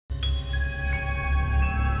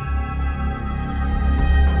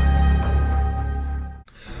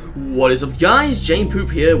What is up guys, Jane Poop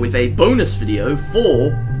here with a bonus video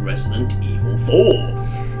for Resident Evil 4.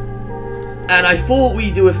 And I thought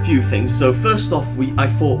we'd do a few things. So first off, I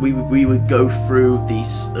thought we would go through the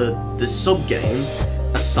sub-game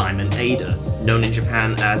Assignment Ada, known in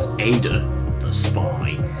Japan as Ada the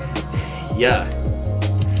Spy. Yeah.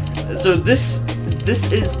 So this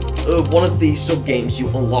is one of the sub-games you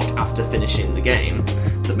unlock after finishing the game,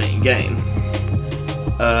 the main game.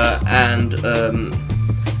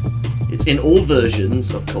 It's in all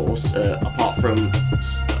versions, of course, apart from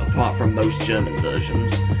most German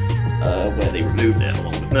versions, where they removed it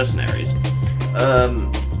along with Mercenaries.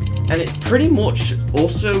 And it's pretty much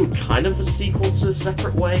also kind of a sequel to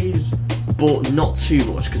Separate Ways, but not too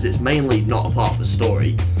much, because it's mainly not a part of the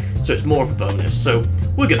story, so it's more of a bonus. So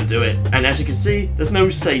we're gonna do it, and as you can see, there's no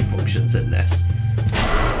save functions in this.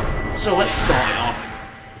 So let's start it off.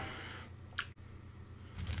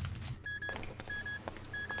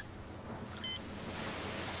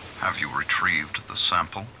 Have you retrieved the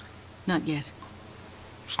sample? Not yet.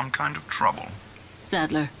 Some kind of trouble?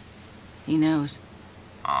 Sadler. He knows.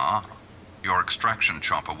 Ah. Your extraction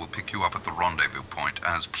chopper will pick you up at the rendezvous point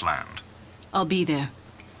as planned. I'll be there.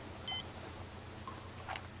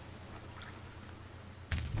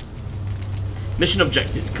 Mission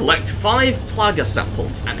objectives: collect 5 Plaga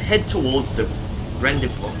samples and head towards the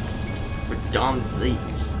rendezvous.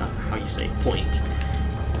 Is that how you say point?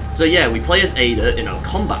 So yeah, we play as Ada in a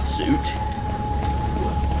combat suit.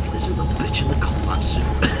 Listen to the bitch in the combat suit.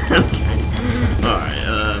 Okay. Alright,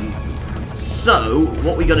 so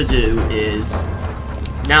what we gotta do is...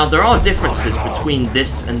 Now, there are differences between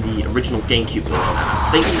this and the original GameCube version, and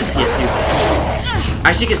I think the PS2 version.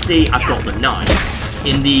 As you can see, I've got the knife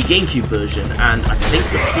in the GameCube version, and I think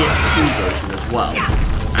the PS2 version as well.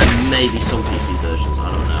 And maybe some PC versions,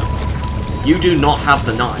 I don't know. You do not have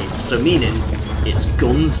the knife, so meaning it's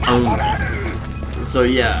guns only. So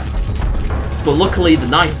yeah. But luckily the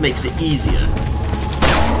knife makes it easier. So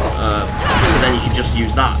then you can just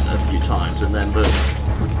use that a few times and then boom.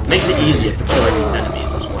 Makes it easier for killing these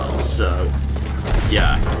enemies as well. So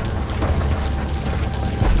yeah.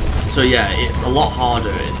 So yeah, it's a lot harder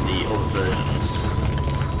in the other versions.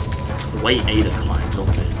 The way Ada climbs up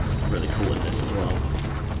is really cool in this as well.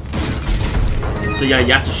 So yeah,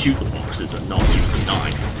 you have to shoot the boxes and not use the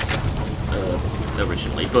knife.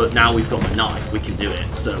 Originally, but now we've got the knife, we can do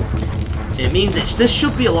it, so it means this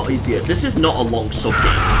should be a lot easier. This is not a long sub-game,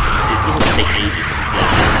 it doesn't take ages to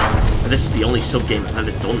play, and this is the only sub-game I've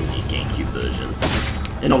ever done in the GameCube version,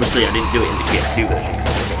 and obviously I didn't do it in the PS2 version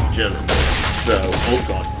because I was on German, so, oh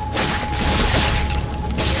god.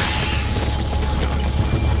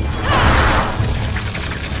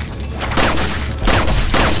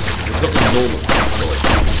 We've got the normal choice.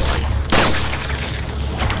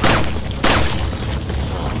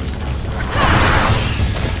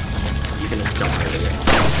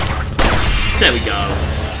 There we go.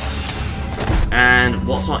 And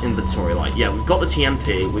what's our inventory like? Yeah, we've got the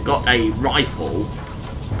TMP, we've got a rifle,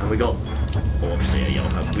 and we got, obviously, a yellow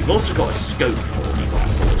pepper. We've also got a scope for the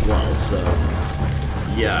rifle as well, so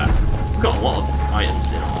yeah. We've got a lot of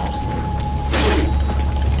items in our arsenal.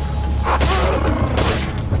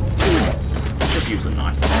 Just use the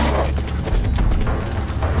knife.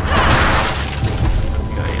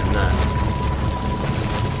 Okay, and then...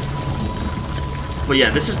 But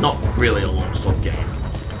yeah, this is not really a long sub-game.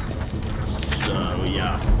 So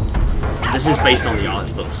yeah. This is based on the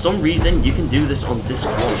island, but for some reason you can do this on disc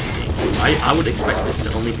 1 of the GameCube. I would expect this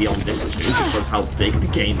to only be on disc 2 because how big the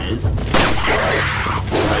game is.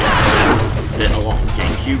 Fit a lot on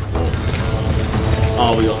GameCube, but...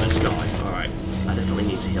 Oh, we got this guy. Alright. I definitely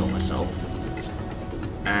need to heal myself.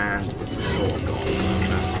 And with the sword I've got, I'm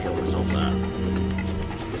gonna have to heal myself there.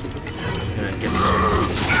 Gonna get this one.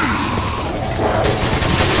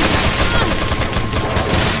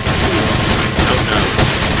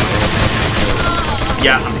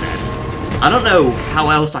 Yeah, I'm dead. I don't know how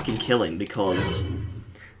else I can kill him because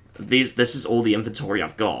this is all the inventory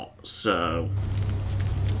I've got, so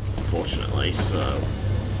unfortunately, so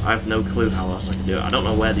I have no clue how else I can do it. I don't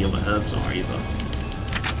know where the other herbs are either.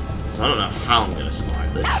 So I don't know how I'm gonna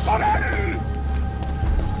survive this.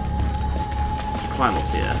 Climb up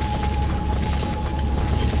here.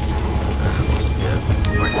 What's up here?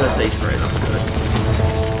 Right, first aid spray, that's good.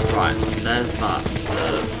 Right, there's that.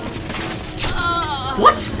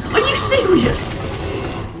 What? Are you serious?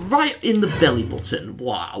 Right in the belly button.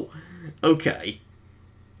 Wow. Okay.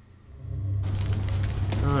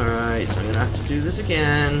 Alright, so I'm gonna have to do this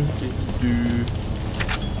again.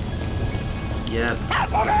 Yep.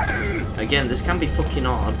 Again, this can be fucking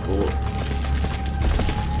hard, but...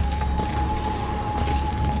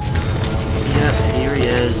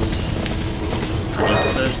 is. I need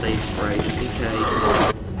the first aid spray just in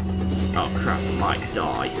case. Oh crap, I might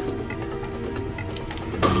die.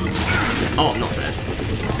 Oh, I'm not dead.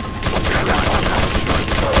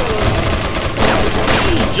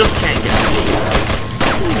 He just can't get me.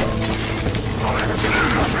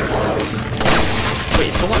 Wait,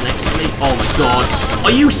 is someone next to me? Oh my god.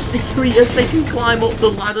 Are you serious? They can climb up the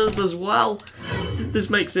ladders as well? This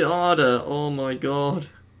makes it harder. Oh my god.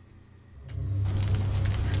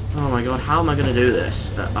 Oh my god, how am I gonna do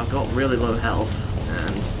this? I've got really low health,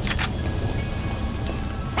 and...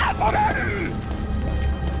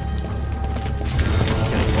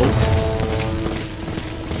 Okay, oh.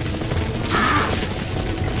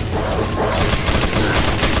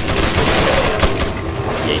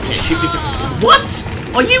 Yeah, you can't shoot me through... What?!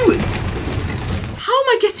 Are you... How am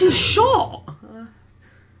I getting shot?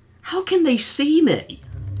 How can they see me?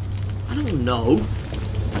 I don't know.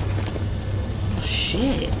 Oh,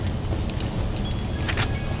 shit.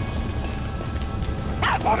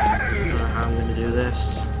 I don't know how I'm gonna do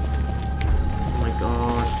this. Oh my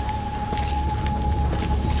god.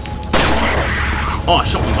 Oh, I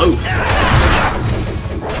shot them both.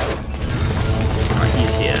 Alright,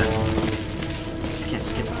 he's here. I can't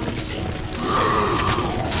skip that.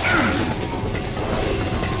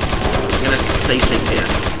 I'm gonna stay safe here.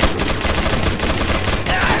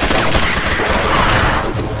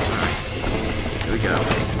 Here we go.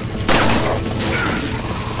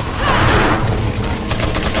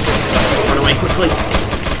 Run away quickly.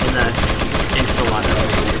 In there. Into the ladder.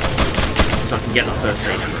 So I can get that first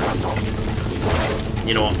aid first.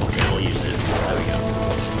 You know what, fuck it, I'll use it. There we go.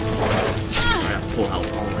 I have full health.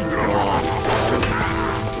 Oh my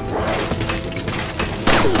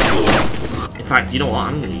god. In fact, you know what,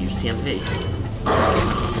 I'm gonna use TMP.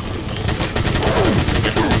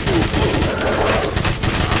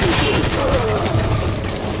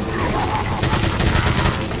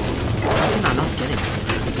 How am I not getting it?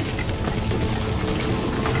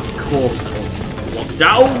 Of course, locked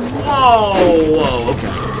down. Whoa! Whoa,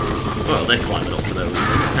 okay. Well, they're climbing up for no reason.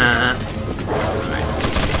 Alright.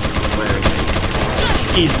 Where is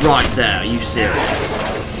he? He's right there, are you serious?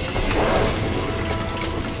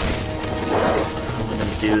 How am I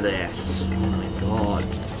gonna do this? Oh my god. I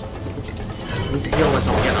need to heal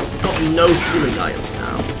myself again. I've got no healing items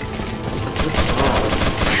now. This is hard.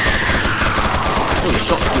 Oh,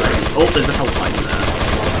 shot through. Oh, there's a health item there.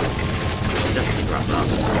 Definitely grab that.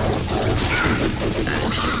 And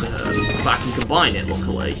it's just but I can combine it,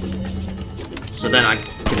 luckily. So then I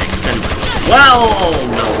can extend my... Well, oh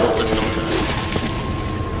no, there's not there.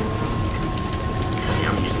 Okay,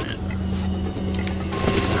 I'm using it.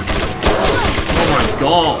 Oh my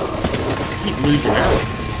god! I keep losing out.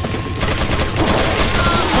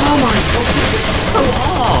 Oh my god, this is so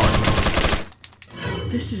hard!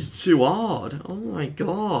 This is too hard. Oh my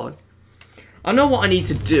god. I know what I need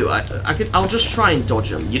to do. I'll just try and dodge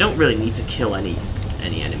them. You don't really need to kill any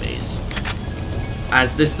enemies.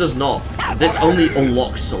 As this does not... This only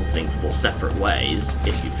unlocks something for separate ways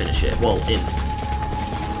if you finish it. Well, in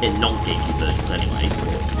non-GameCube versions anyway.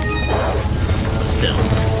 But still.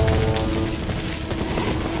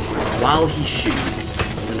 While he shoots...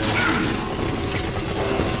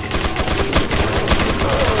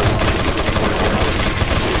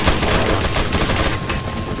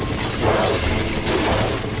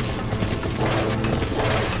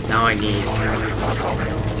 Now I need to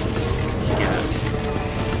get it.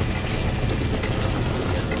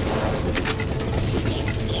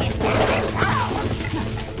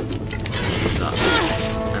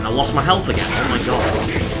 And I lost my health again. Oh my god.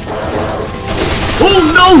 Oh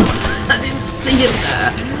no! I didn't see him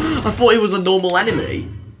there. I thought he was a normal enemy.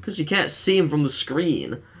 Because you can't see him from the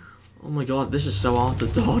screen. Oh my god, this is so hard to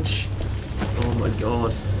dodge. Oh my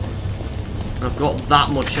god. And I've got that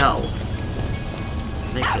much health.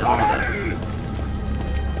 Makes it harder.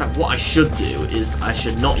 In fact, what I should do is I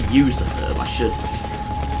should not use the herb. I should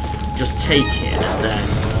just take it and then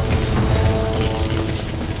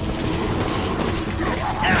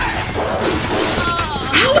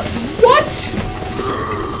How? What?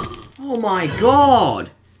 Oh my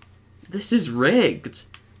god! This is rigged.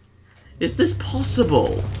 Is this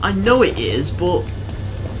possible? I know it is, but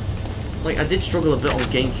like I did struggle a bit on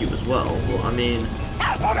GameCube as well. But I mean.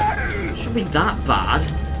 It shouldn't be that bad.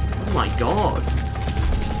 Oh my god.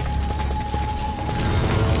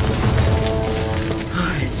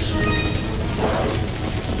 Alright.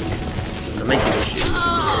 I'm making a shoot.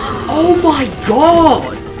 Oh my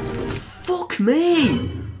god! Fuck me!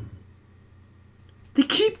 They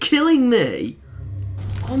keep killing me!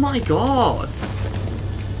 Oh my god!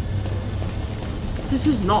 This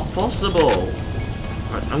is not possible.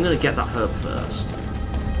 Right, I'm gonna get that herb first.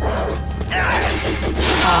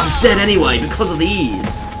 Oh, I'm dead anyway because of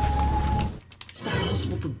these. It's not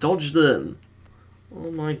possible to dodge them.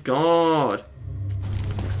 Oh my god.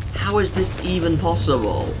 How is this even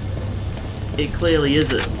possible? It clearly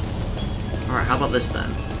isn't. Alright, how about this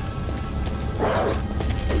then?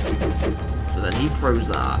 So then he throws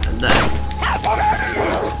that, and then...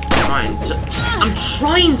 I'm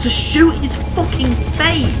trying to shoot his fucking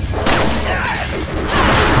face!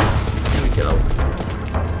 There we go.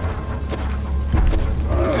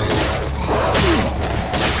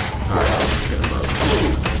 Alright, let's get him up.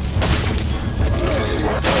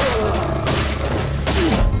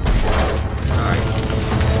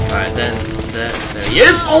 Alright, then, there he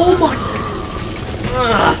is! Oh my...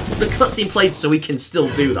 the cutscene played so we can still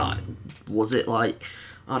do that. Was it like...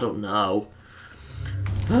 I don't know.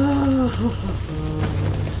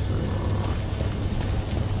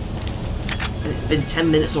 It's been 10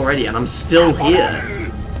 minutes already and I'm still here.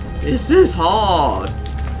 This is hard.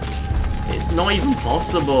 It's not even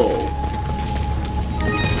possible.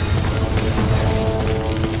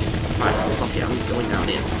 Right, fuck it, I'm going down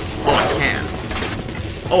here. Oh, I can.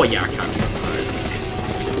 Oh, yeah, I can. Right.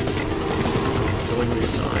 Going this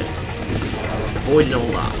side. Avoiding all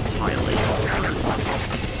that entirely.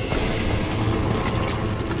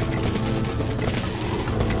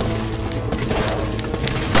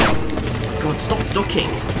 God, stop ducking.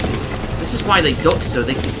 This is why they duck, so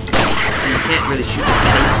they can... So you can't really shoot their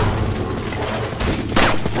faces.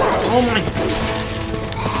 Oh my...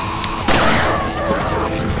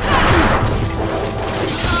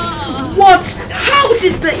 What? How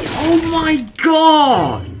did they... Oh my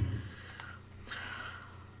god!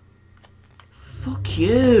 Fuck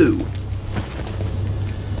you.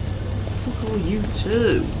 Fuck all you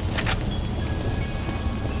too.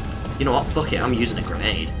 You know what? Fuck it, I'm using a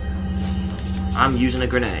grenade. I'm using a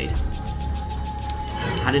grenade.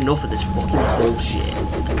 I've had enough of this fucking bullshit.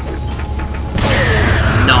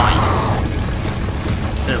 Nice.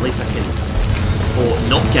 Then at least I can... Or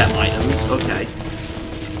not get items. Okay.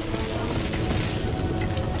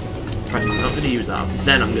 Right, I'm not going to use that.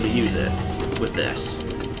 Then I'm going to use it with this.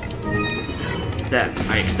 Then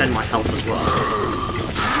I extend my health as well.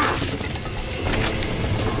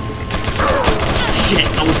 Shit,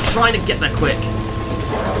 I was trying to get there quick.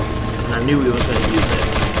 And I knew he was going to use it.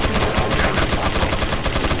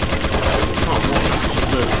 Oh, what? That's just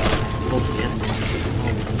the both again.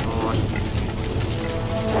 Oh my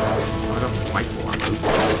god. I don't have rifle ammo.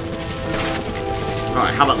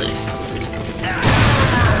 Alright, how about this?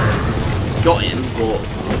 Got him, but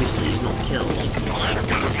obviously he's not killed.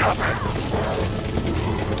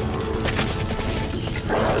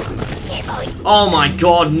 Oh my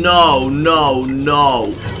god, no, no,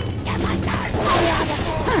 no.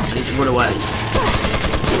 I need to run away.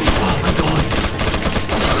 Oh my god.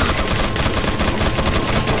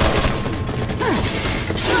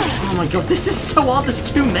 Oh my god, this is so hard, there's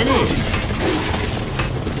too many.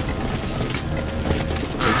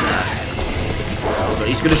 Oh, but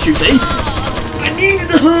he's gonna shoot me. I needed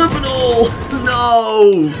the herb and all.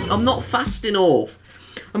 No, I'm not fast enough.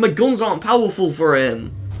 And my guns aren't powerful for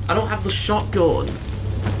him. I don't have the shotgun.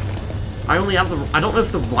 I only have the... I don't know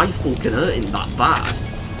if the rifle can hurt him that bad.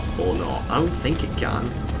 Or not. I don't think it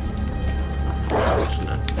can.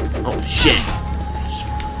 Oh, shit.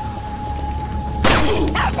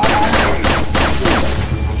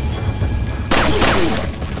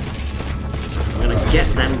 I'm gonna get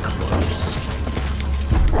them close.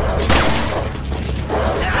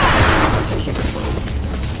 Kick them both.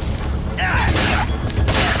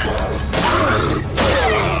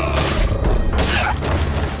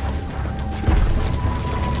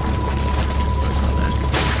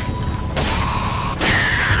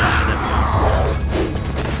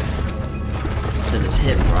 Then there's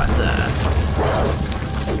him right there.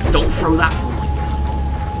 Don't throw that.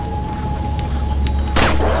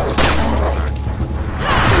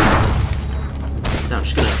 Now I'm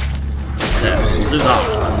just gonna... There, we'll do that,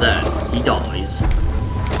 and then he dies.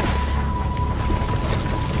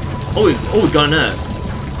 Oh, we got an herb.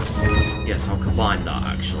 Yes, I'll combine that,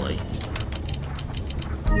 actually.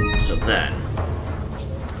 So then...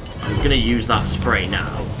 I'm gonna use that spray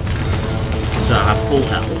now. So I have full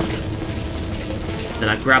health. Then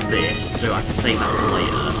I grab this, so I can save that for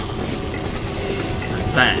later. And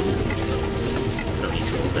then... I don't need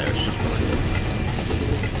to go up there, it's just rifle.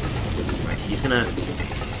 Right, he's gonna...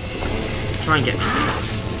 try and get me.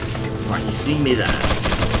 Right, you see me there.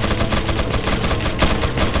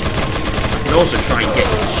 I can also try and get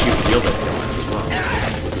him to shoot the other guy as well.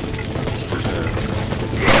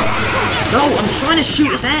 No, I'm trying to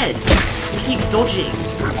shoot his head! He keeps dodging.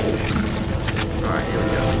 Alright, here we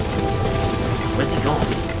go. Where's he gone?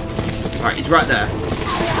 Alright, he's right there.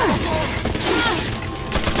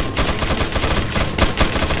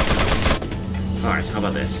 Alright, how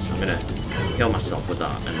about this? I'm gonna kill myself with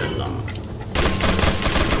that, and then that.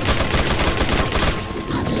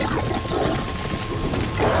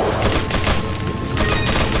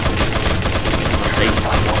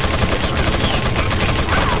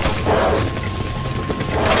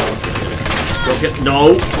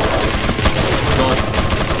 No! God.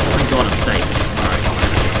 Thank God I'm safe. Alright.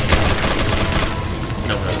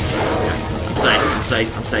 No. Okay.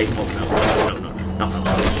 I'm safe. Oh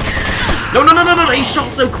no. No, he shot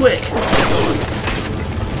so quick!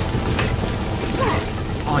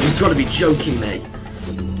 Oh, you've got to be joking me.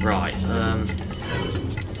 Right,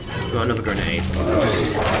 got another grenade.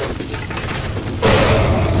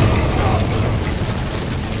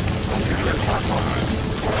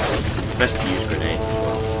 Best to use grenades as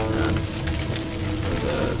well.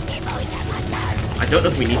 I don't know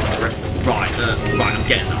if we need to press them. Right, I'm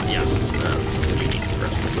getting that, yes. We need to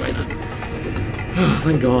press this way then.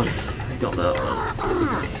 Thank God. I got that.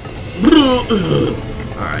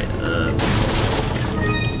 Alright,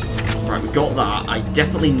 right, we got that. I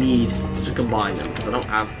definitely need to combine them, because I don't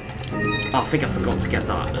have... Oh, I think I forgot to get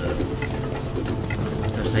that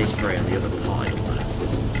first aid spray on the other pile.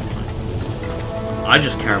 I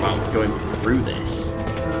just care about going through this.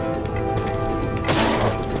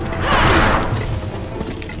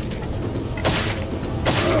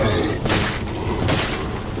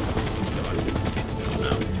 Oh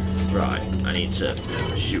no. Right, I need to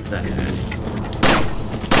shoot their head.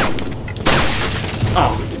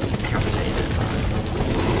 Oh! Decapitated.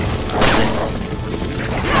 This.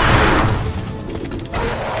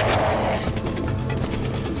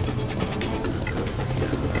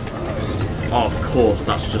 Oh, of course,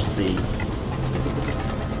 that's just the...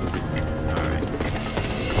 Alright.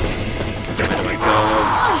 Where do I go?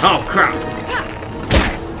 Oh, crap!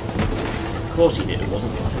 Of course he did, it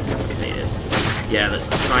wasn't decapitated. Yeah, let's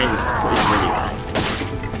try and put his really off.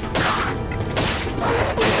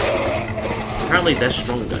 Apparently they're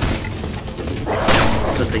stronger.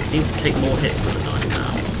 Because they seem to take more hits with a knife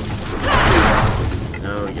now.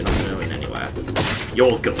 No, you're not going anywhere.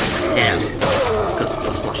 You're going to hell. Because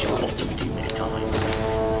I'll slash your bottom too many times. Is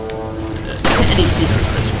there any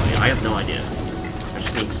secrets this way? I have no idea. I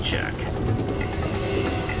just need to check.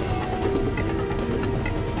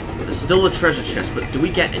 There's still a treasure chest, but do we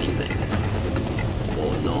get anything?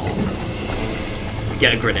 Or not? We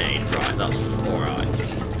get a grenade. Right, that's alright.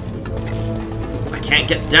 I can't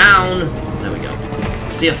get down! There we go.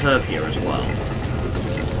 I see a herb here as well.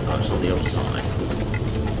 Oh, it's on the other side.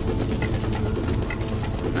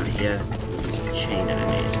 Not here. Chain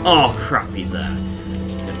enemies. Oh crap, he's there.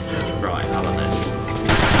 Right, how about this?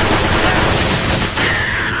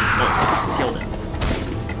 Oh, killed him.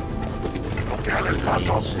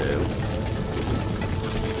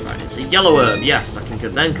 Right, it's a yellow herb. Yes, I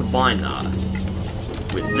can then combine that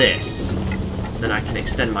with this. Then I can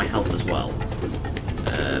extend my health as well.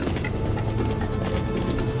 I'm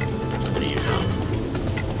going to use that.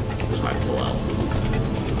 So I have full health.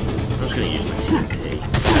 I'm just going to use my TP.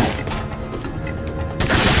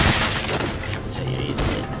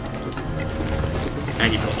 And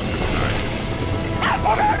you've got nothing.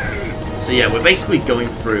 Alright. So yeah, we're basically going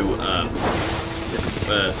through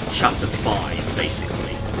chapter 5,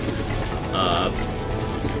 basically. I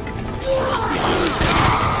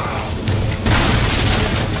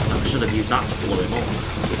should have used that to blow him off.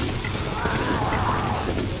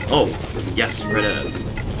 Oh, yes, red herb.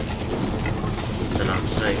 Then I'll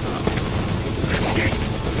save that.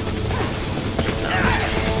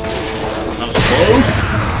 That was close!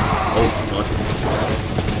 Oh god.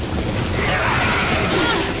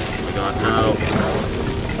 Oh my god, no.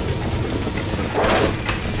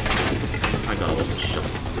 My god, I wasn't shot.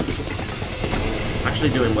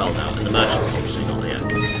 Actually doing well now, and the merchant's obviously not here.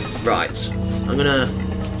 Right, I'm gonna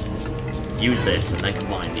use this and then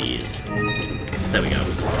combine these. There we go.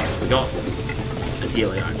 We got a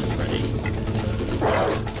healing item ready.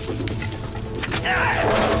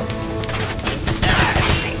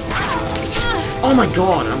 Oh my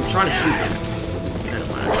god, I'm trying to shoot him.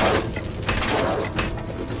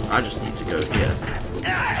 I just need to go here.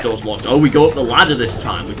 Door's locked. Oh, we go up the ladder this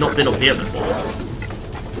time. We've not been up here before.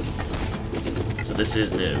 So this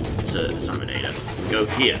is new to Examinator. We go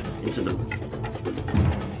here, into the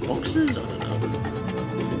boxes? I don't know.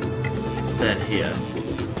 Then here.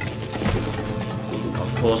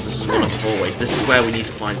 Of course, this is one of the hallways. This is where we need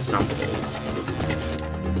to find samples.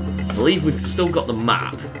 I believe we've still got the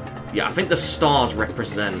map. Yeah, I think the stars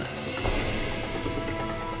represent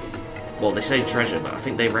well, they say treasure, but I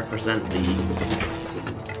think they represent the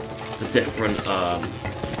different, different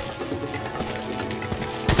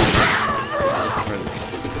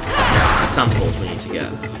samples we need to get.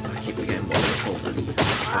 I keep forgetting what they're called then.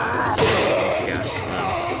 To guess.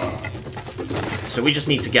 So we just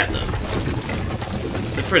need to get them.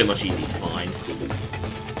 They're pretty much easy to find.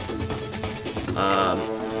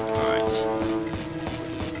 Alright.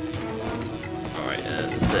 Alright,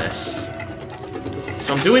 there's this.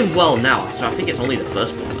 So I'm doing well now, so I think it's only the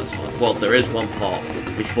first part that's hard. Well, there is one part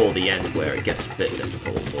before the end where it gets a bit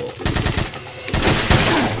difficult, but...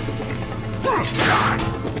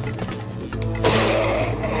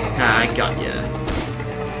 I got ya.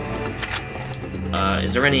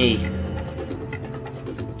 Is there any...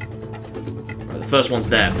 Right, the first one's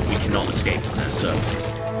there, but we cannot escape from there, so...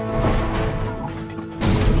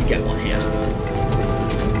 We can get one here.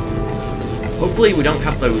 Hopefully we don't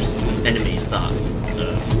have those enemies that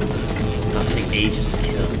take ages to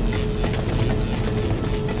kill.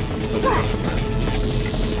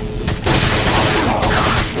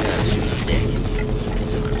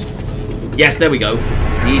 Yes, there we go.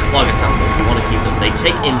 These plugger samples, you want to keep them. They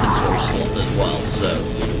take inventory slot as well, so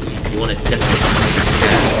you want to definitely...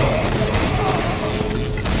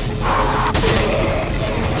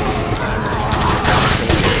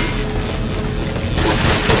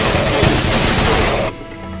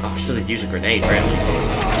 Oh, I should have used a grenade, really.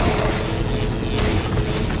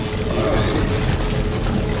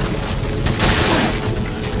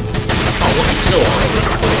 Oh, what? It's still on.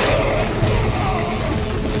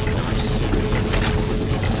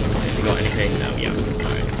 Got anything? No, yeah.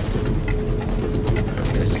 Alright.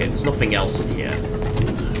 Okay, there's nothing else in here.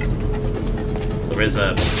 There is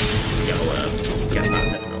a yellow herb. Get that,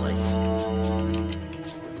 definitely.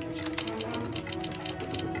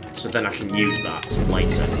 So then I can use that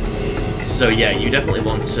later. So yeah, you definitely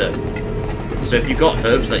want to... So if you've got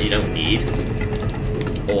herbs that you don't need,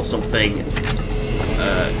 or something,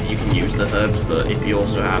 you can use the herbs, but if you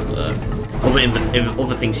also have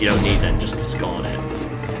other things you don't need, then just discard it.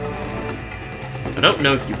 I don't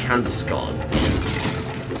know if you can discard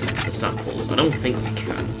the samples. I don't think you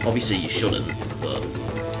can. Obviously you shouldn't, but...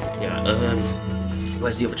 Yeah,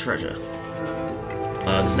 where's the other treasure?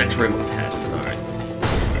 This next room up ahead. Alright.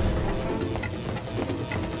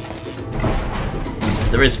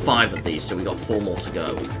 There is 5 of these, so we got 4 more to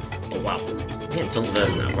go. Oh wow. I'm getting tons of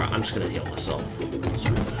herbs now. Right, I'm just gonna heal myself.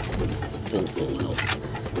 So full health.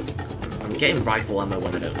 I'm getting rifle ammo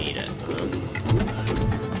when I don't need it.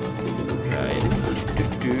 Okay.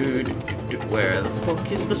 Where the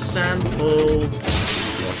fuck is the sample? Well,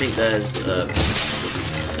 I think there's a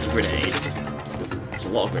grenade. There's a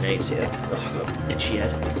lot of grenades here. Oh, itchy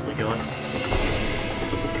head. Oh my god.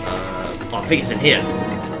 Oh, I think it's in here.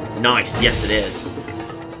 Nice. Yes, it is.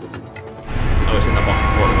 Oh, it's in the box. I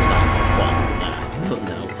thought it was that bottom there. But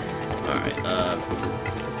no. Alright,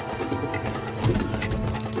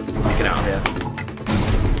 let's get out of here.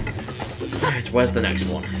 Alright, where's the next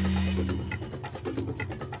one?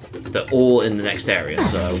 They're all in the next area,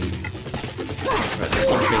 so... Right, there's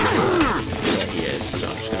something where he is, so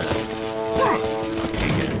I'm just gonna...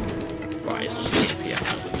 Right, it's just here.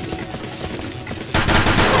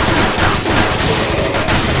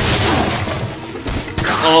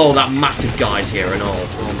 Oh, that massive guy's here and all.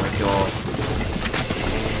 Oh my god.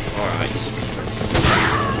 Alright.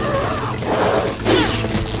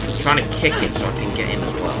 I'm trying to kick him so I can get him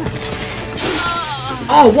as well.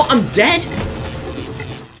 Oh, what? I'm dead?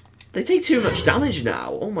 They take too much damage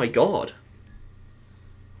now. Oh my god.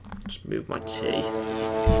 Just move my T.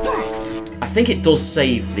 I think it does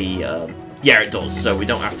save the... Yeah, it does, so we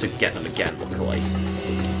don't have to get them again, luckily.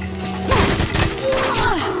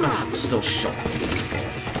 Oh, I'm still shot.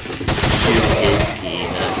 Shoot his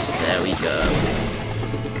penis. There we go.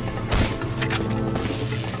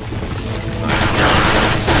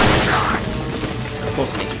 Of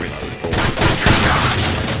course I need to bring up the ball.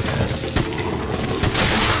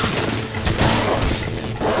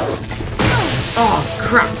 Oh,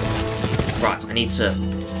 crap! Right, I need to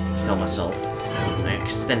heal myself. I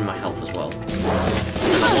extend my health as well. I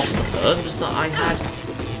lost the herbs that I had.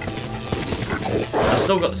 I've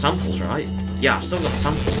still got the samples, right? Yeah, I've still got the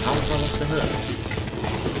samples. How have I lost the herbs?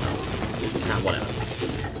 Nah, whatever.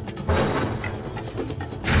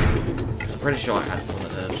 I'm pretty sure I had all the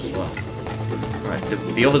herbs as well. Right,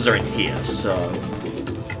 the others are in here, so...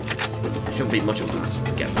 It shouldn't be much of a hassle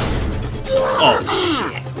to get them. Oh,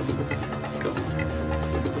 shit!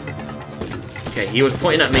 Okay, he was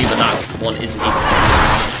pointing at me, but that one isn't even.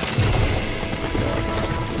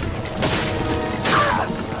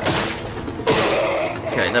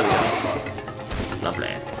 Okay, there we go.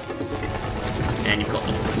 Lovely.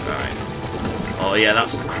 yeah,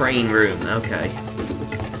 that's the crane room. Okay.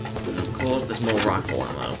 And of course, there's more rifle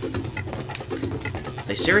ammo.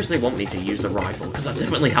 They seriously want me to use the rifle, because I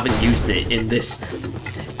definitely haven't used it in this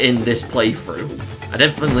playthrough. I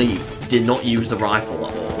definitely did not use the rifle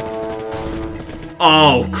at all.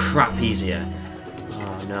 Oh, crap, he's here.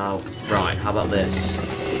 Oh, no. Right, how about this? I'm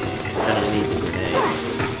gonna need the grenade.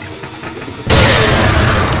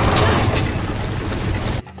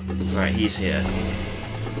 Right, he's here.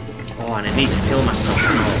 Oh, and I need to heal myself.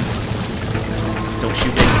 Oh. Don't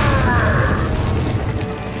shoot me.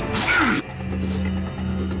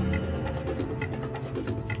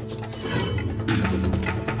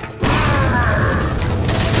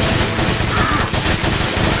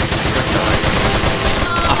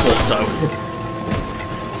 So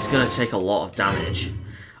he's gonna take a lot of damage.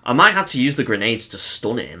 I might have to use the grenades to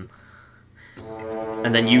stun him,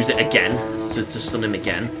 and then use it again to stun him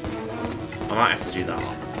again. I might have to do that.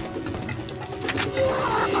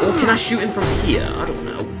 Or can I shoot him from here? I don't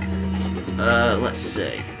know. Let's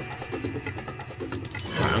see.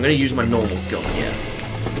 Right, I'm gonna use my normal gun here.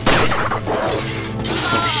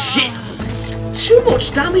 Oh shit! Too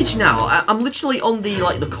much damage now. I'm literally on the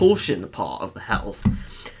the caution part of the health.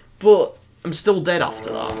 But I'm still dead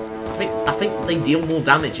after that. I think they deal more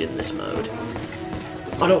damage in this mode.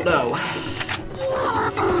 I don't know.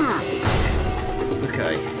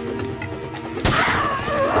 Okay.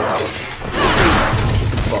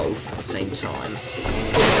 Both at the same time.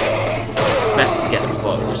 Best to get them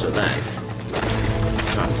both, so then I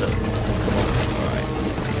have to.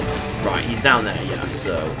 Right, he's down there, yeah,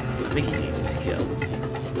 so I think he's easy to kill.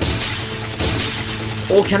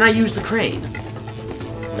 Or can I use the crane?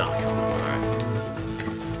 No, I can't.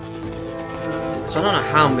 Alright. So I don't know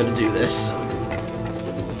how I'm going to do this.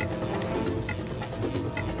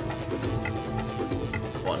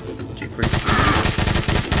 One, two, three.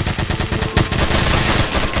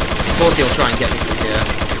 Of course he'll try and get me from here.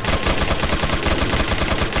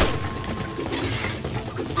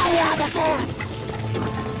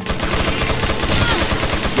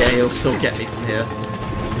 Yeah, he'll still get me from here.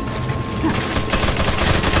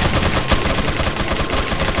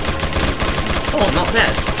 Oh, I'm not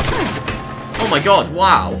dead. Oh my god,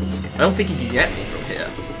 wow. I don't think he can get me from here.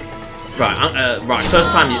 Right, right,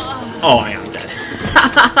 first time you... Oh, I am dead.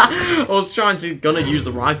 I was gonna use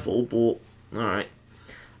the rifle, but... Alright.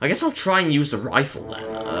 I guess I'll try and use the rifle then.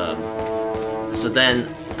 So then...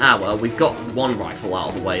 Ah, well, we've got one rifle out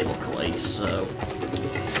of the way, luckily, so...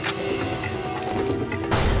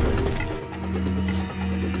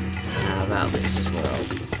 How about this as well?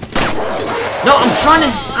 No,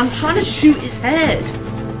 I'm trying to shoot his head,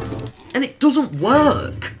 and it doesn't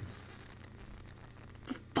work.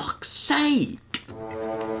 For fuck's sake!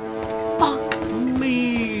 Fuck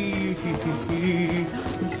me!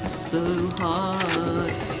 It's so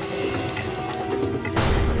hard.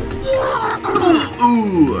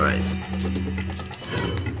 Ooh, alright.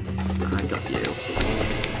 I got you.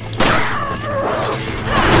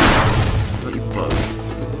 Got you both.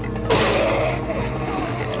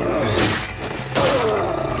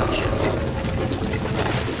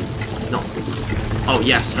 Oh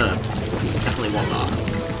yes, her. Definitely want that.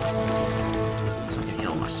 So I can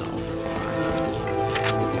heal myself.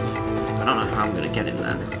 I don't know how I'm gonna get him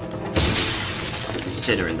then.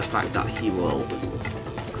 Considering the fact that he will,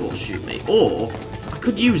 of course, shoot me. Or I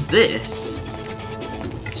could use this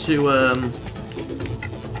to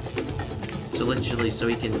literally so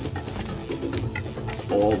he can.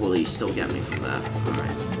 Or will he still get me from there?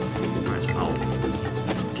 Alright. Alright, I'll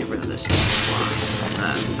get rid of this one.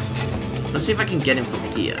 Let's see if I can get him from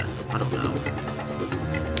here. I don't know.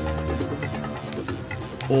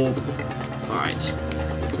 Or... Alright.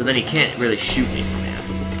 So then he can't really shoot me from here.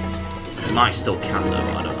 He might still can though,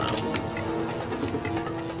 I don't know.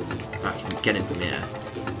 I can get him from here.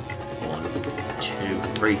 1, 2,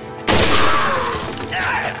 3.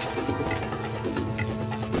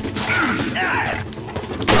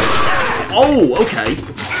 Oh, okay.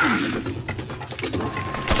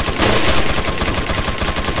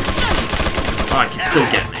 Oh, I can still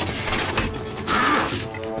get me.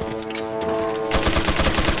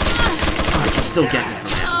 Oh, I can still get me from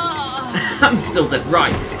here. I'm still dead.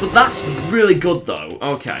 Right, but that's really good though.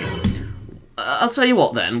 Okay. I'll tell you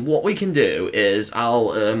what then. What we can do is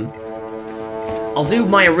I'll do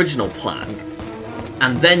my original plan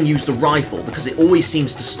and then use the rifle because it always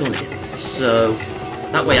seems to stun him. So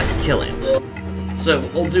that way I can kill him. So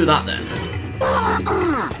I'll do that then.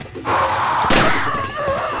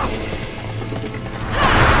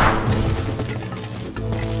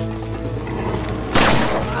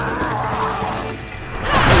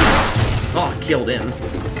 Oh, I killed him.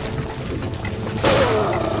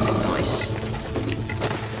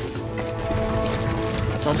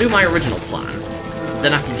 So I'll do my original plan.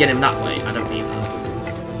 Then I can get him that way. I don't need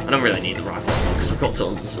that. I don't really need the rifle because I've got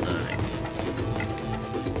tons.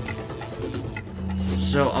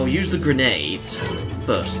 So I'll use the grenades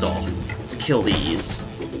first off to kill these.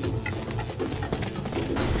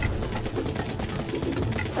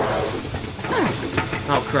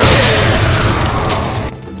 Oh crap.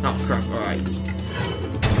 Oh crap, alright.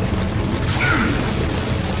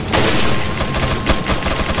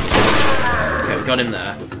 Okay, we got him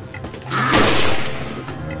there.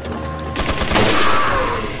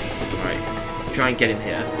 Alright, try and get him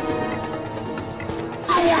here.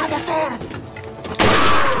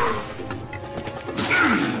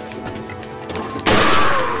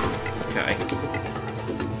 Okay.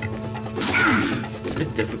 It's a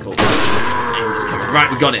bit difficult to aim this camera.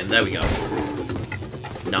 Right, we got him. There we go.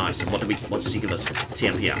 Nice. And what does he give us?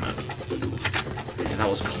 TMP ammo. Okay, that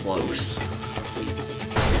was close.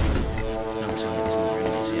 Don't tell me there's more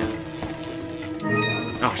enemies here.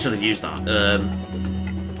 Oh, I should have used that. I'm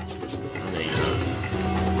gonna use that.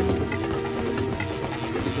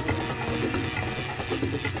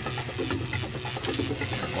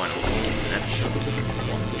 Why not? Headshot.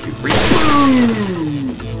 1, 2, 3.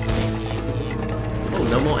 Boom! Oh,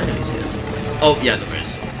 no more enemies here. Oh, yeah, there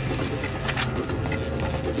is.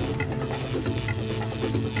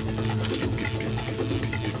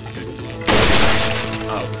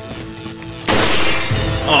 Oh.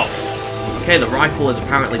 Oh. Okay, the rifle is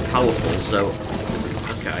apparently powerful, so...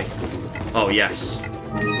 Okay. Oh, yes.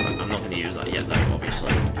 I'm not going to use that yet, though,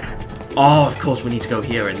 obviously. Oh, of course, we need to go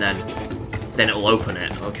here, and then it'll open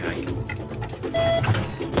it. Okay.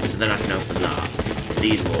 So then I can open that.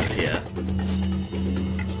 These will appear.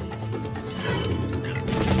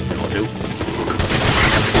 That'll do.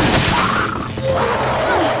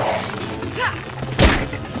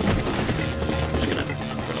 I'm just gonna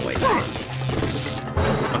run away from it.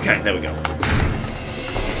 Okay, there we go.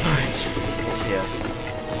 Alright, what's here?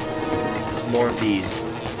 There's more of these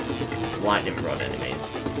lightning rod enemies.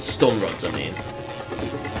 Stun rods, I mean.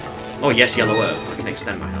 Oh, yes, yellow herb. I can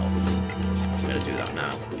extend my health. I'm gonna do that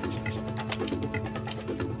now.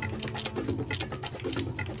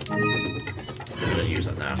 I'm gonna use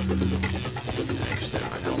that now. Extend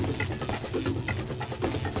my health.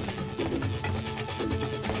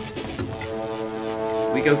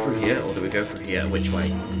 Do we go through here, or do we go through here? Which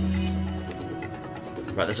way?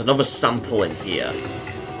 Right, there's another sample in here.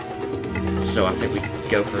 So I think we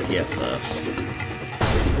go through here first.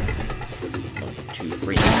 1, 2,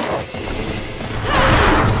 3.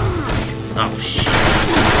 Oh, shit.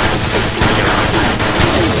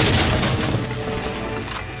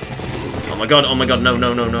 Oh my god, no,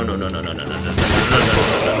 no, no, no, no, no, no, no, no, no, no, no, no, no, no,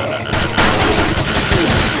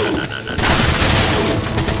 no, no, no, no.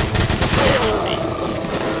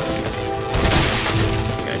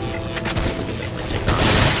 Okay. Definitely take that.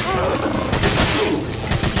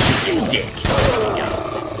 Shoot you, dick. There we go.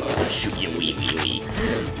 I'll shoot you, wee.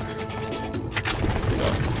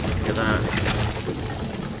 Look at that.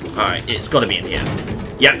 Alright, it's gotta be in here.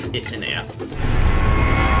 Yep, it's in here. So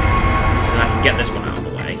I can get this one out of the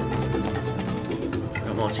way.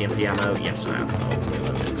 Got more TMP ammo? Yes, I have. Hopefully a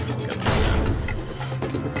little bit before going in there.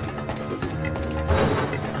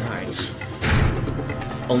 Alright.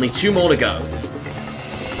 Only 2 more to go.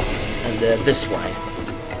 And they're this way.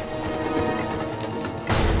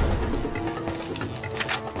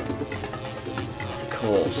 Of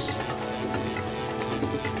course.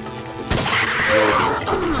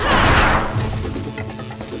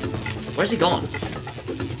 Where's he gone?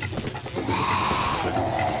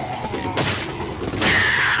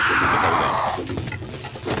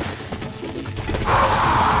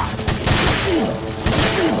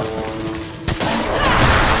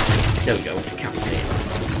 There we go, decapitate him.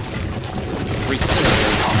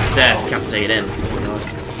 There, decapitate him.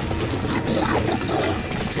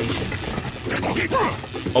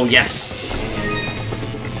 Oh, yes!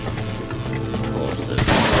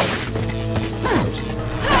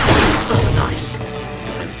 Oh, nice.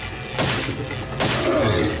 Got him.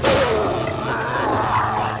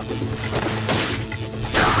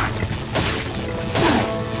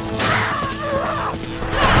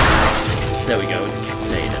 There we go,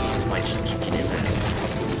 decapitated him. Like just kicking his head.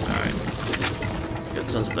 Alright. Got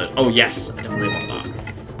tons of those. Oh yes, I definitely want that.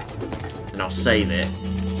 And I'll save it.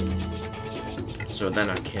 So then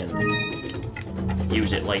I can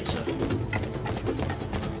use it later.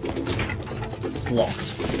 It's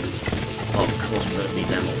locked. Oh, of course we're gonna beat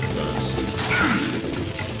them all first.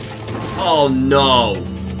 Oh no!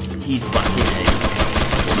 He's back in it.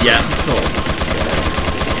 Yeah, cool.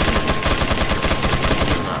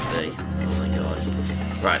 That be. Oh my god.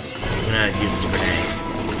 Right, I'm gonna use this grenade.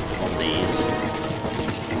 these.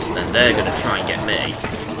 Then they're gonna try and get me.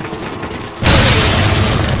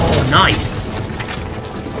 Oh, nice!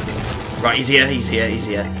 Right, he's here, he's here, he's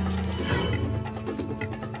here.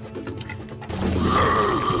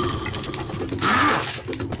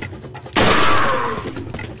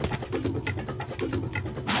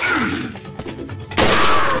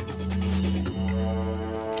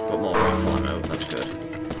 Got more rifle ammo, that's good.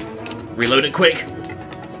 Reload it quick!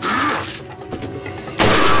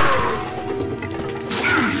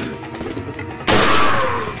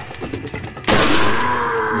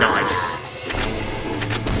 Nice.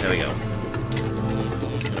 There we go. I'm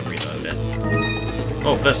gonna reload it.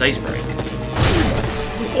 Oh, first aid spray.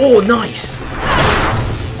 Oh, nice!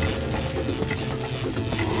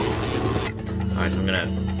 Alright, so I'm gonna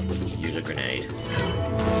use a grenade.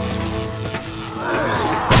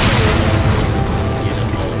 Using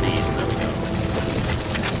all of these, there we go.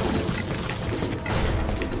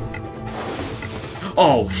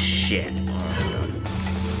 Oh, shit.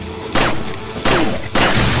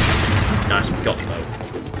 Nice, we got them both.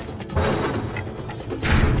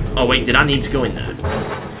 Oh wait, did I need to go in there?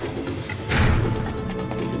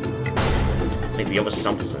 I think the other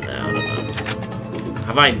sample's in there, I don't know.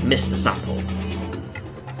 Have I missed the sample?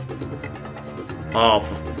 Oh,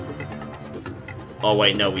 oh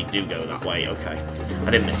wait, no, we do go that way, okay. I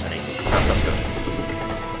didn't miss any. That's good.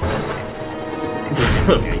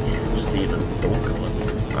 Okay, just even don't colour.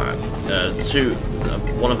 Alright,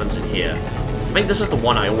 one of them's in here. I think this is the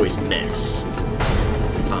one I always miss.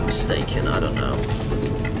 If I'm mistaken, I don't know.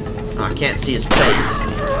 Oh, I can't see his face.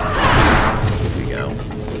 Here we go.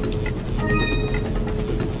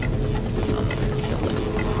 I'm not gonna kill it.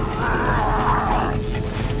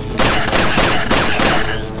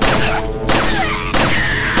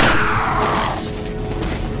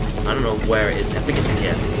 Right. I don't know where it is. I think it's in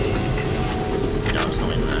here. No, it's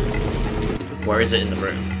not in there. Where is it in the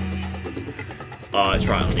room? Oh, it's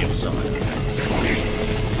right on the other side.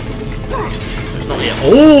 It's not here.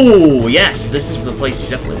 Oh, yes! This is the place you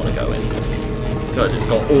definitely want to go in. Because it's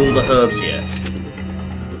got all the herbs here.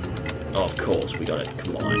 Oh, of course, we got it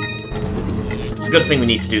combined. It's a good thing we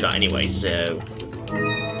need to do that anyway, so...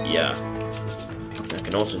 yeah. I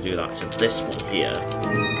can also do that to this one here.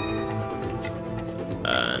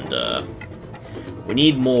 And, we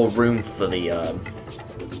need more room for the,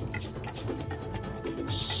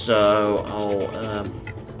 so,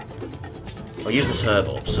 I'll use this herb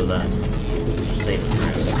up, so then... save it.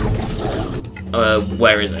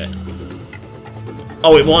 Where is it?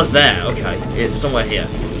 Oh, it was there, okay. It's somewhere here.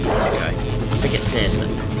 Okay. I think it's in...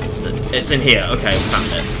 it's in here, okay,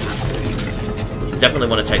 found it. You definitely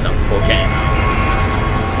want to take that before getting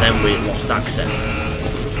out. Then we lost access.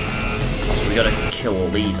 So we gotta kill all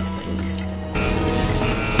these, I think.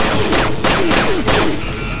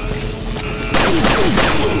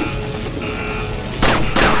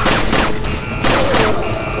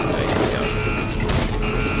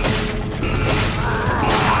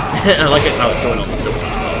 I like it how it's going on the door as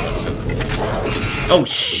well, that's so cool. Oh,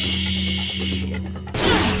 shit.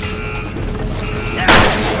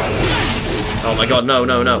 Oh my god, no,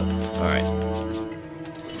 no, no. Alright. I'm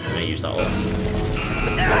gonna use that all.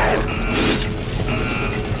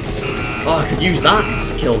 Oh, I could use that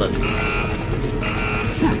to kill them.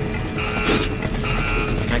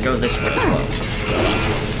 Can I go this way as well?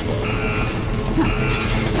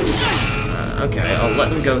 Okay, I'll let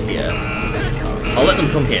them go here. I'll let them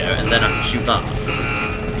come here, and then I can shoot that.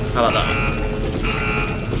 How about that?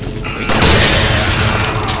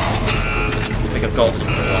 I think I've got them.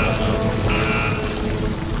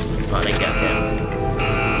 I didn't get him.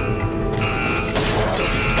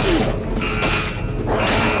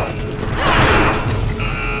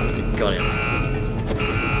 Got him.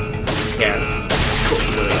 Yeah, let's cut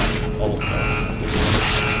his way off. Oh,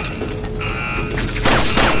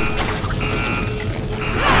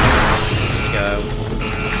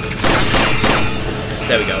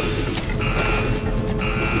 there we go.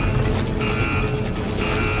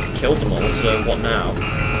 Killed them all, so what now?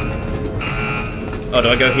 Oh, do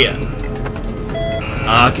I go here?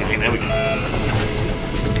 Okay, there we go.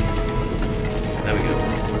 There we go.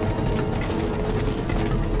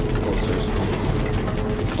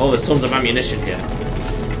 Oh, there's tons of ammunition here.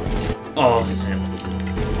 Oh, it's him.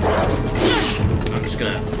 I'm just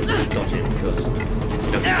gonna dodge him because...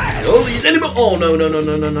 oh, he's anybody! Oh, no, no, no,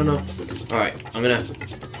 no, no, no, no. Alright, I'm gonna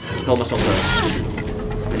hold myself first.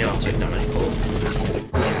 I know I'll take damage, but who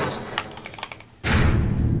cares?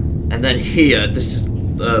 And then here, this is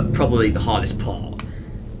probably the hardest part.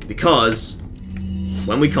 Because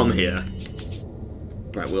when we come here,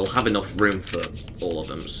 right, we'll have enough room for all of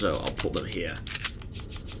them, so I'll put them here.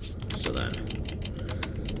 So then...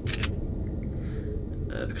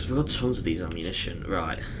 because we've got tons of these ammunition.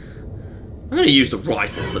 Right. I'm going to use the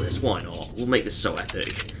rifle for this. Why not? We'll make this so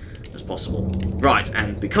epic as possible. Right,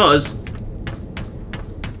 and because...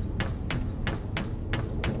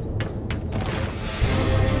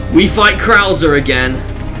 we fight Krauser again.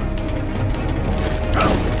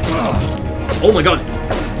 Oh my god.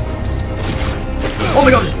 Oh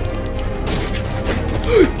my god.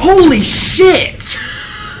 Holy shit!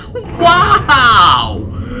 Wow!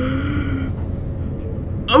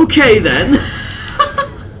 Okay then.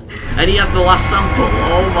 And he had the last sample.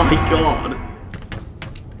 Oh my god.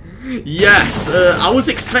 Yes, I was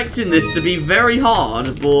expecting this to be very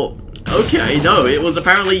hard, but okay, no, it was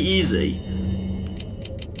apparently easy.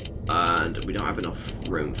 And we don't have enough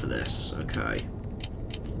room for this. Okay.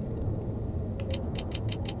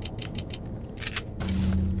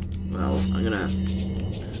 Well, I'm gonna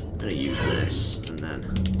use this, and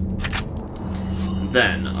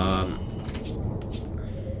then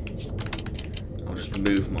I'll just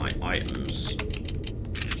remove my items.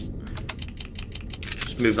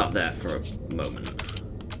 Just move that there for a moment.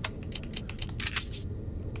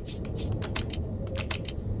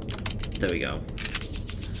 There we go.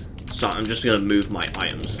 So I'm just gonna move my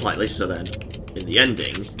items slightly, so then in the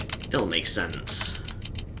ending, it'll make sense.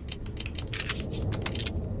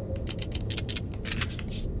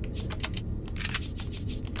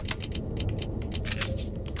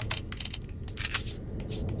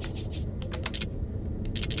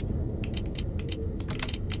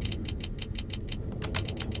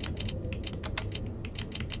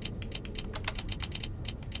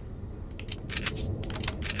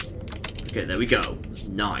 Okay, there we go.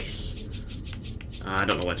 Nice. I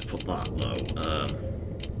don't know where to put that, though.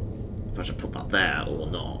 If I should put that there or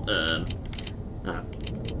not.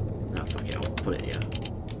 Fuck it, I'll put it here.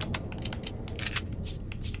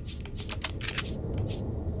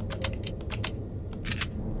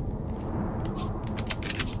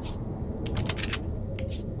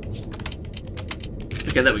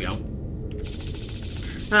 Okay, there we go.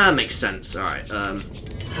 Makes sense. Alright,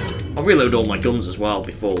 I'll reload all my guns as well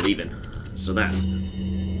before leaving. So then...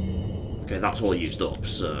 okay, that's all used up,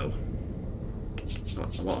 so...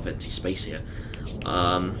 got a lot of empty space here.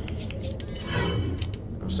 I'll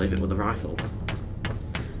save it with a rifle.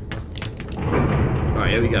 Alright,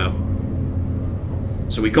 here we go.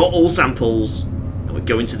 So we got all samples, and we're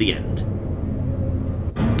going to the end.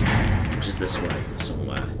 Which is this way,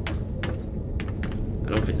 somewhere. I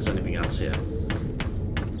don't think there's anything else here.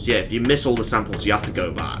 So yeah, if you miss all the samples, you have to go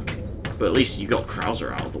back. But at least you got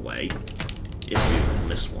Krauser out of the way. If you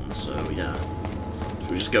miss one, so yeah. So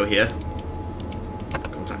we just go here.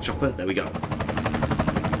 Contact chopper, there we go.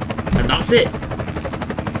 And that's it!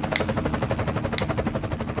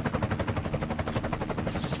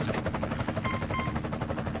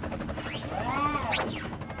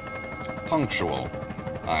 Punctual.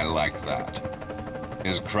 I like that.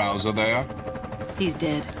 Is Krauser there? He's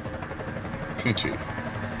dead. Pity.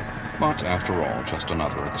 But after all, just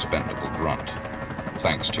another expendable grunt.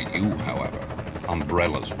 Thanks to you, however,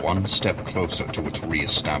 Umbrella's one step closer to its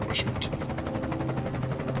re-establishment.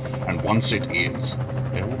 And once it is,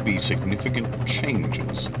 there will be significant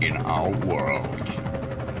changes in our world.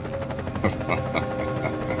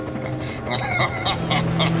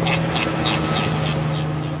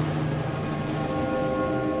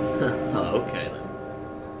 Okay then.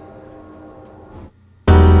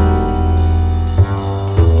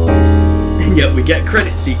 And yet we get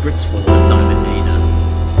credit secrets for Assignment Ada.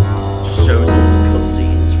 Just shows all the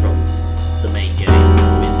cutscenes from the main game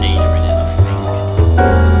with Ada in it, I think.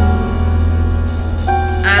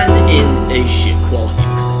 And in a shit quality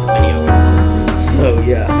because it's a video file. So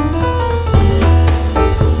yeah.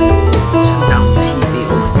 Just turn down the TV,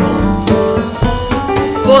 oh my god.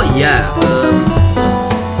 But yeah,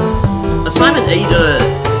 Assignment Ada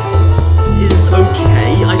is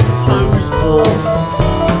okay, I suppose, but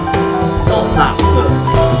not that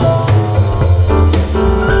perfect.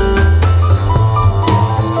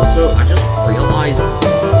 Also, I just realised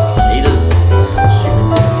Ada's costume in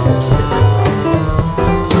this looks a bit different.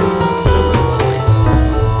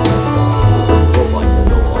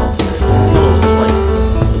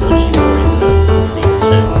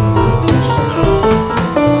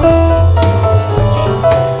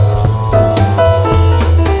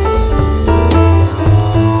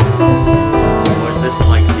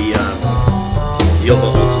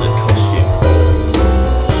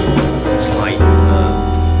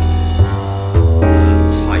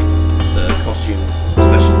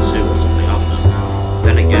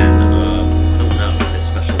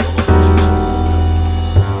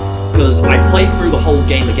 because I played through the whole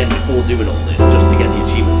game again before doing all this, just to get the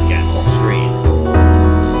achievements again off screen.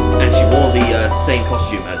 And she wore the same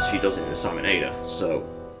costume as she does in the Simon Ada, so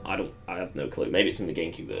I have no clue. Maybe it's in the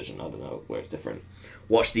GameCube version, I don't know, where it's different.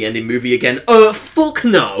 Watch the ending movie again? Fuck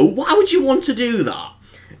no! Why would you want to do that?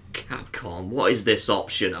 Capcom, what is this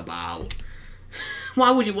option about? Why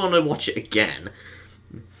would you want to watch it again?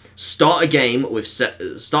 Start a game with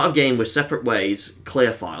separate ways,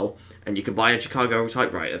 clear file, and you can buy a Chicago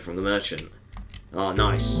typewriter from the merchant. Oh,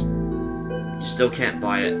 nice. You still can't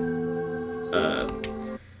buy it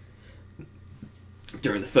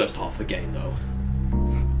during the first half of the game, though.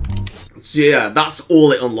 So yeah, that's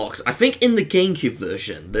all it unlocks. I think in the GameCube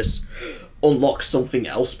version, this unlocks something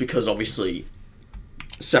else, because obviously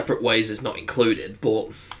separate ways is not included, but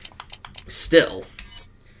still.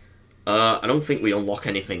 I don't think we unlock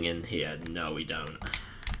anything in here. No, we don't.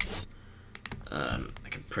 I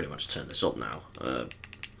can pretty much turn this up now.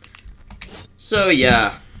 So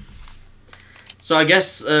yeah. So I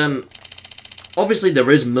guess, obviously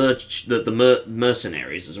there is the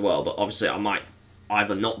mercenaries as well, but obviously I might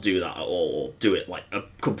either not do that at all, or do it like a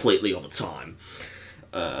completely other time.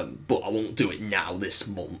 But I won't do it now this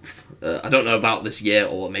month. I don't know about this year,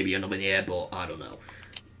 or maybe another year, but I don't know.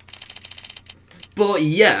 But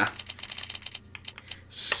yeah.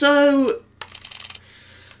 So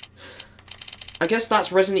I guess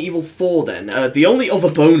that's Resident Evil 4 then. The only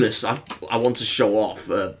other bonus I want to show off,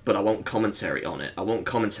 but I won't commentate on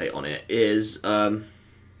it. Is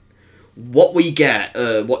what you get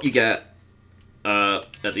at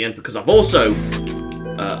the end, because I've also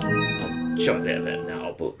I'll show a bit of it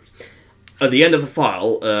now, but at the end of the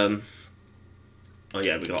file, oh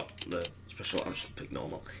yeah, we got the special. I'll just pick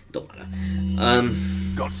normal. Don't matter.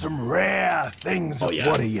 Got some rare things. Oh yeah.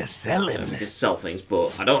 What are you selling? I can sell things,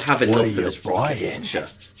 but I don't have enough What are for you this rocket buying? launcher,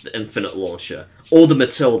 the infinite launcher, or the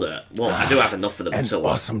Matilda. Well, I do have enough for the An Matilda.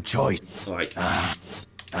 awesome choice. All right.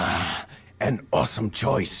 An awesome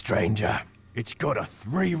choice, stranger. It's got a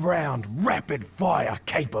 3-round rapid-fire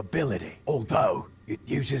capability, although it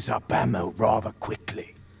uses up ammo rather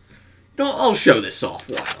quickly. You know what, I'll show this off.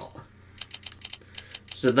 Why not?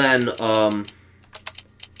 So then, we'll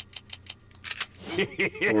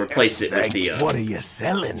replace it with the What are you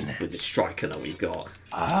selling? with the striker that we've got.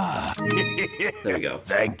 There we go.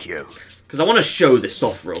 Thank you. Because I want to show this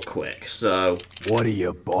off real quick. So, What are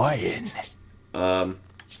you buying?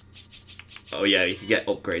 oh yeah, you can get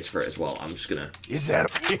upgrades for it as well. I'm just gonna buy the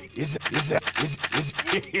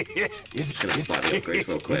upgrades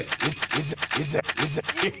real quick.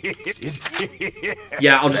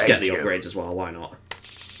 Yeah, I'll just get the upgrades as well. Why not?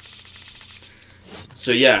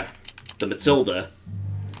 So yeah, the Matilda,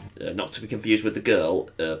 not to be confused with the girl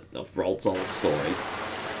of Roald Dahl's story.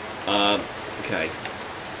 Okay.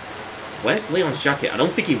 Where's Leon's jacket? I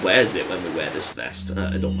don't think he wears it when we wear this vest.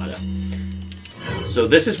 It don't matter. So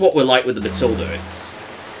this is what we're like with the Matilda. It's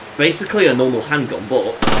basically a normal handgun,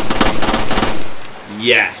 but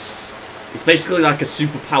yes, it's basically like a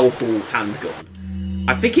super powerful handgun.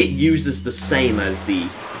 I think it uses the same as the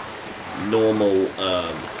normal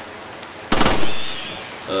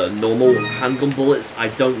normal handgun bullets. I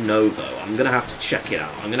don't know though. I'm gonna have to check it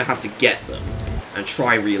out. I'm gonna have to get them and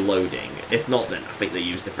try reloading. If not, then I think they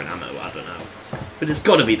use different ammo. I don't know, but it's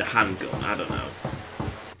got to be the handgun. I don't know.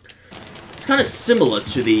 It's kind of similar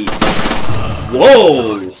to the...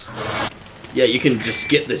 Whoa! Yeah, you can just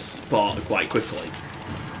skip this part quite quickly.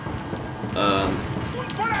 He's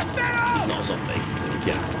not a zombie.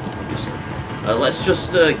 Yeah, obviously. Let's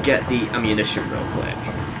just get the ammunition real quick.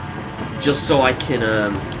 Just so I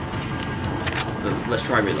can... let's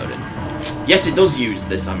try reloading. Yes, it does use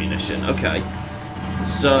this ammunition. Okay.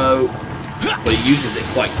 So... But it uses it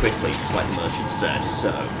quite quickly, just like the merchant said,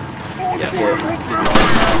 so... Yeah,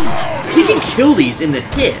 he can kill these in the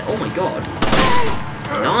hit. Oh my god.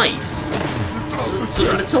 Nice. So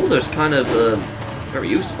the Matilda's kind of very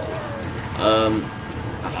useful.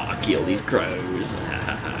 I'll kill these crows.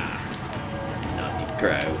 Naughty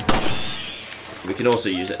crow. We can also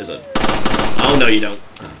use it as a... Oh no, you don't.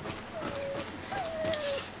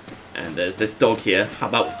 And there's this dog here. How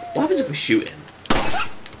about... What happens if we shoot him?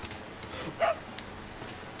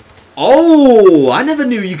 Oh, I never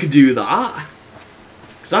knew you could do that.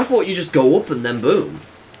 Because I thought you just go up and then boom.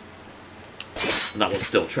 That will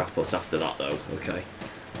still trap us after that, though. Okay.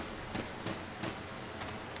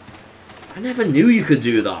 I never knew you could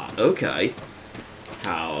do that. Okay.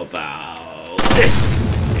 How about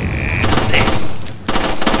this? Yeah, this.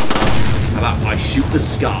 How about if I shoot the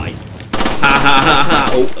sky? Ha ha ha ha.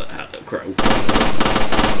 Oh, crow.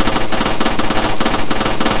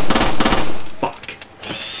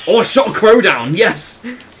 Oh, I shot a crow down, yes!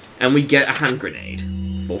 And we get a hand grenade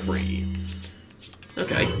for free.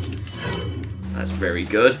 Okay. That's very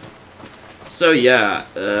good. So yeah,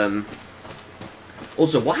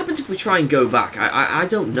 also, what happens if we try and go back? I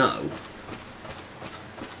don't know.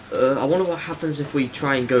 I wonder what happens if we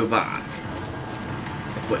try and go back.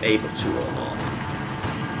 If we're able to or not.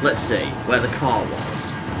 Let's see, where the car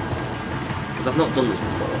was. Because I've not done this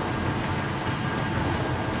before.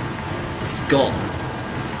 It's gone.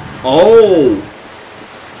 Oh!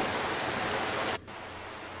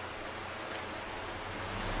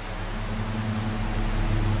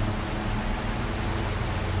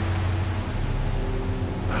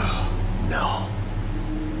 No.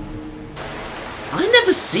 I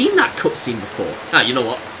never seen that cutscene before. Ah, you know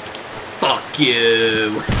what? Fuck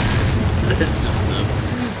you. Let's just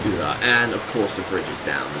do that. And of course the bridge is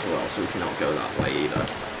down as well, so we cannot go that way either.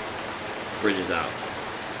 Bridge is out.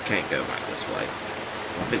 Can't go back this way.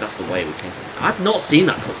 I think that's the way we came from. I've not seen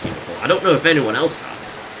that cutscene before. I don't know if anyone else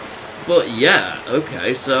has. But yeah,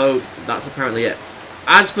 okay, so that's apparently it.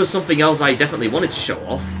 As for something else I definitely wanted to show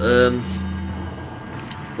off,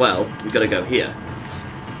 well, we gotta go here.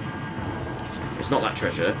 It's not that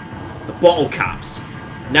treasure. The bottle caps.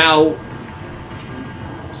 Now,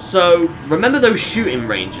 so, remember those shooting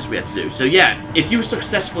ranges we had to do? So yeah, if you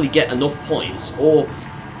successfully get enough points, or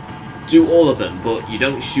do all of them, but you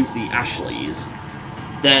don't shoot the Ashleys,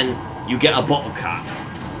 then you get a bottle cap.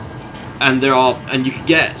 And you can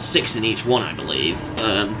get 6 in each one, I believe,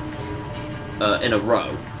 in a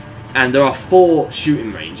row. And there are 4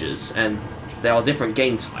 shooting ranges, and there are different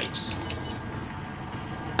game types.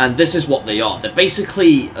 And this is what they are. They're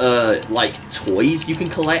basically, like, toys you can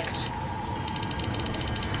collect.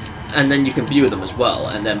 And then you can view them as well,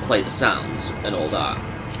 and then play the sounds and all that.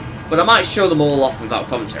 But I might show them all off without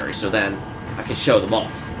commentary, so then I can show them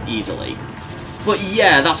off easily. But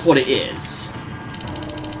yeah, that's what it is.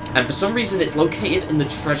 And for some reason it's located in the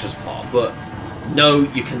treasures part, but no,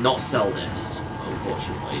 you cannot sell this,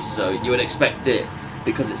 unfortunately. So you would expect it,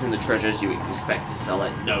 because it's in the treasures, you would expect to sell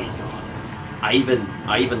it. No, you can't. I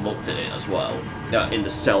even looked at it as well, in the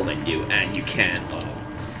sell menu, and you can't,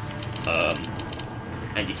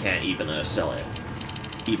 even sell it,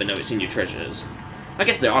 even though it's in your treasures. I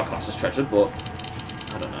guess they are classed as treasure, but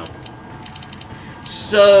I don't know.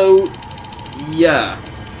 So, yeah.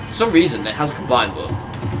 For some reason, it has a combine, but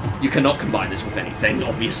you cannot combine this with anything,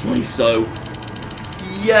 obviously, so,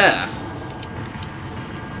 yeah.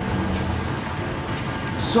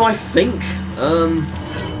 So I think,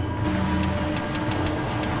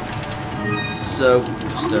 so we can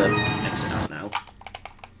just, exit out now.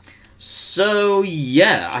 So,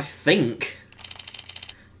 yeah, I think,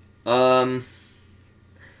 that'll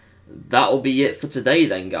be it for today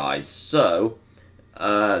then, guys. So,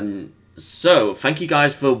 thank you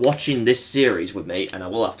guys for watching this series with me, and I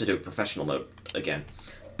will have to do a professional mode again.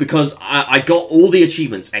 Because I got all the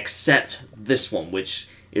achievements except this one, which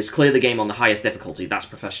is clear the game on the highest difficulty. That's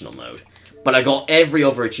professional mode. But I got every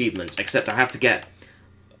other achievement, except I have to get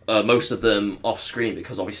most of them off screen,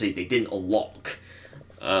 because obviously they didn't unlock,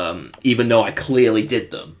 even though I clearly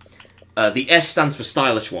did them. The S stands for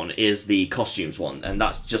stylish one, is the costumes one, and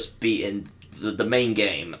that's just beating the main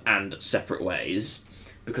game and separate ways,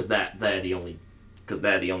 because they're the only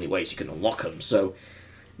ways you can unlock them. So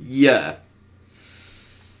yeah.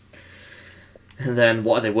 And then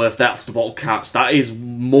what are they worth? That's the bottle caps. That is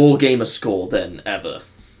more gamer score than ever.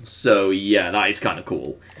 So yeah, that is kind of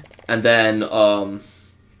cool. And then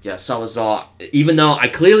yeah, Salazar. Even though I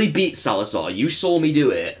clearly beat Salazar, you saw me do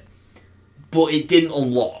it, but it didn't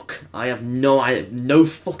unlock. I have no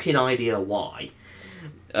fucking idea why.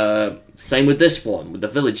 Same with this one, with the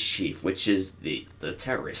village chief, which is the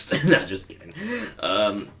terrorist. No, just kidding.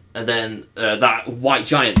 And then that white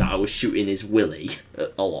giant that I was shooting is Willy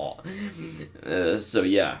a lot. So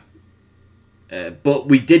yeah. But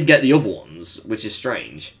we did get the other ones, which is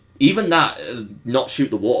strange. Even that not shoot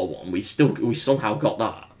the water one, we somehow got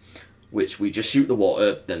that. Which we just shoot the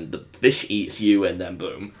water, then the fish eats you, and then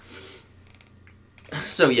boom.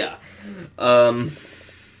 So yeah.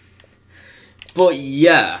 But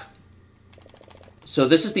yeah. So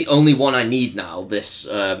this is the only one I need now, this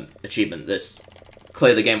achievement, this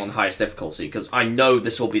clear the game on the highest difficulty, because I know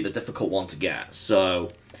this will be the difficult one to get,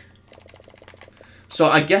 so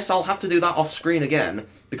I guess I'll have to do that off screen again,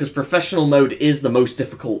 because professional mode is the most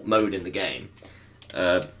difficult mode in the game.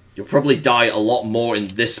 You'll probably die a lot more in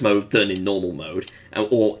this mode than in normal mode,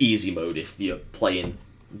 or easy mode if you're playing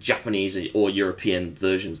Japanese or European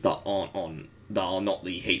versions that are not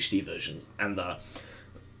the HD versions, and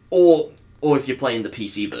or if you're playing the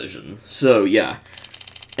PC version. So yeah,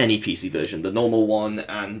 any PC version, the normal one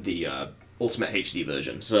and the Ultimate HD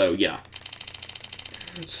version. So yeah.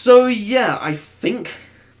 So yeah, I think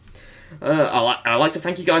I'd like to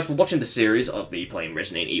thank you guys for watching the series of me playing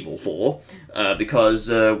Resident Evil 4, because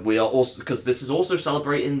this is also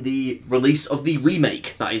celebrating the release of the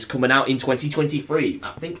remake that is coming out in 2023.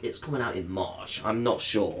 I think it's coming out in March. I'm not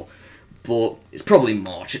sure, but it's probably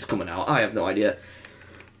March. It's coming out. I have no idea.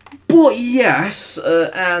 But yes,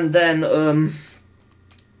 and then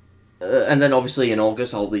obviously in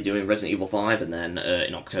August I'll be doing Resident Evil 5, and then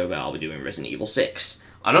in October I'll be doing Resident Evil 6.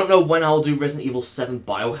 I don't know when I'll do Resident Evil 7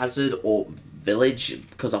 Biohazard or Village,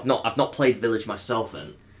 because I've not played Village myself,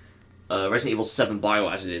 and Resident Evil 7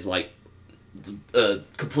 Biohazard is like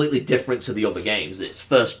completely different to the other games. It's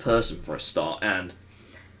first person for a start, and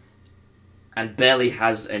barely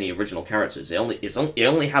has any original characters. It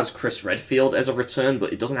only has Chris Redfield as a return,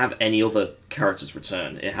 but it doesn't have any other characters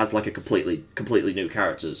return. It has like a completely new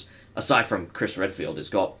characters. Aside from Chris Redfield,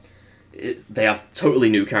 they have totally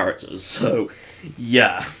new characters. So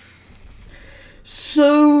yeah.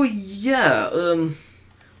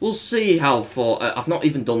 We'll see how far. I've not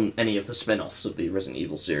even done any of the spin-offs of the Resident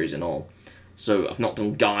Evil series and all. So I've not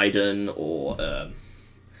done Gaiden or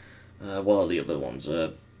what are the other ones?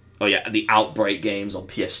 Oh yeah, the Outbreak games on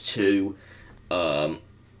PS2.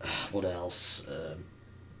 What else?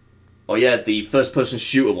 Oh yeah, the first-person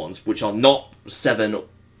shooter ones, which are not 7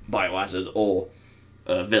 Biohazard or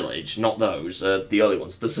Village. Not those. The early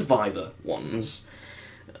ones, the Survivor ones.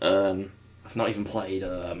 I've not even played.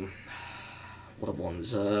 What other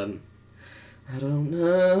ones? I don't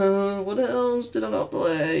know. What else did I not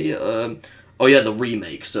play? Oh yeah, the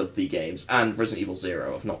remakes of the games and Resident Evil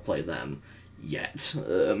 0. I've not played them yet.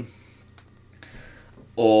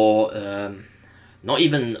 Not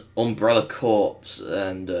even Umbrella Corps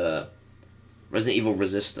and Resident Evil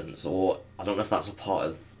Resistance, or I don't know if that's a part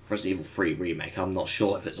of Resident Evil 3 Remake. I'm not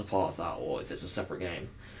sure if it's a part of that or if it's a separate game.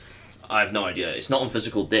 I have no idea. It's not on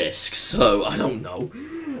physical disc, so I don't know.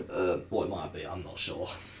 Well, it might be. I'm not sure,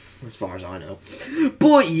 as far as I know.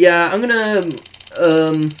 But yeah, I'm gonna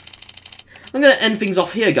end things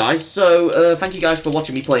off here, guys. So thank you guys for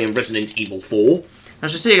watching me playing Resident Evil 4. I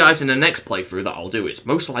shall see you guys in the next playthrough that I'll do. It's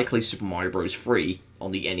most likely Super Mario Bros. 3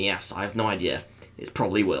 on the NES. I have no idea. It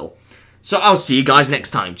probably will. So I'll see you guys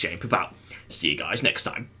next time, Jape out. See you guys next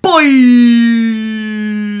time. Bye!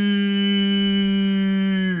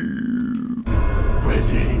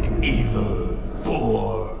 Resident Evil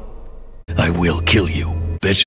 4. I will kill you.